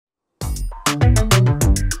I've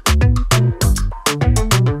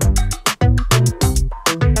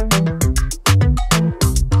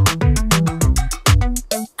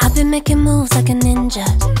been making moves like a ninja.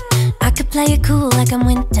 I could play it cool like I'm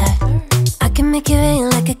winter. I can make it rain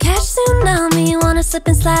like a cash tsunami. You wanna slip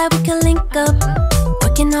and slide, we can link up.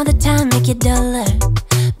 Working all the time, make it duller.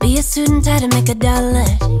 Be a student, try to make a dollar.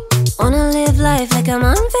 Wanna live life like I'm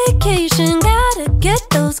on vacation. Gotta get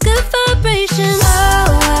those good vibrations.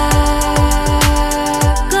 Oh,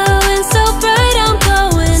 glowing so bright, I'm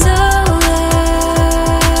going nowhere.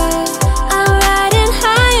 I'm riding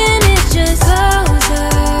high and it just goes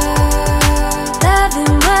up.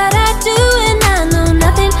 Loving what I do and I know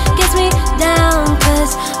nothing gets me down,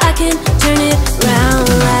 'cause I can turn it round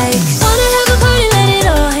like. Wanna have a party, let it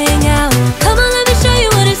all hang out. Come on, let me show you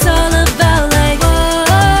what it's all about. Like,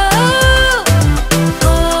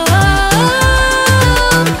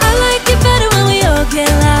 I like it better when we all get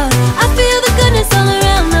loud. I feel the goodness all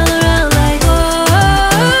around, like,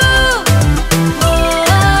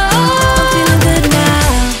 I'm feeling good now.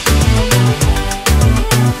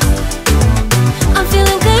 I'm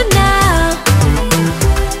feeling good now.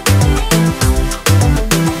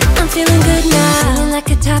 I'm feeling good now. Feeling like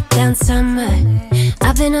a top-down summer.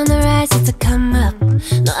 I've been on the rise, it's a come up.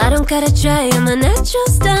 No, I don't gotta try, I'm a natural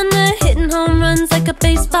stunner. Hitting home runs like a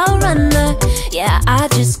baseball runner. Yeah, I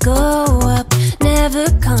just go up, never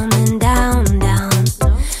coming down, down.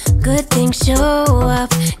 Good things show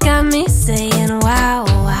up, got me saying wow,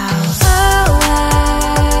 wow. Oh, wow.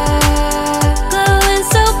 Glowing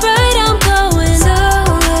so bright, I'm going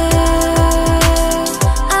nowhere.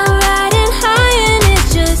 I'm riding high and it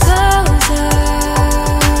just goes up.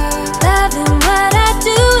 Loving what I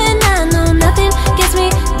do and I know nothing gets me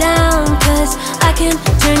down, 'cause I can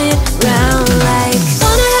turn it round like.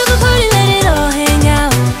 Wanna have a party, let it all hang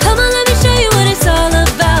out. Come on, let me show you what it's all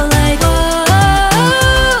about. Like,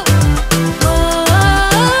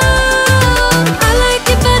 I like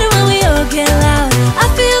it better when we all get loud. I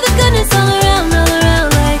feel the goodness all around,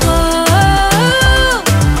 like, I'm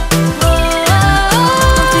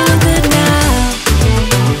feeling good now.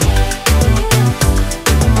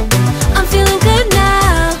 I'm feeling good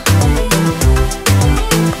now.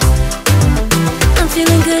 I'm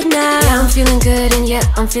feeling good now. Yeah, I'm feeling good and yeah,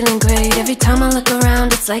 I'm feeling great. Every time I look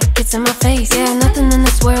around, it's like it's in my face. Yeah, nothing in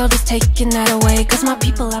this world is taking that away, 'cause my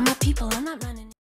people are my people, I'm not running.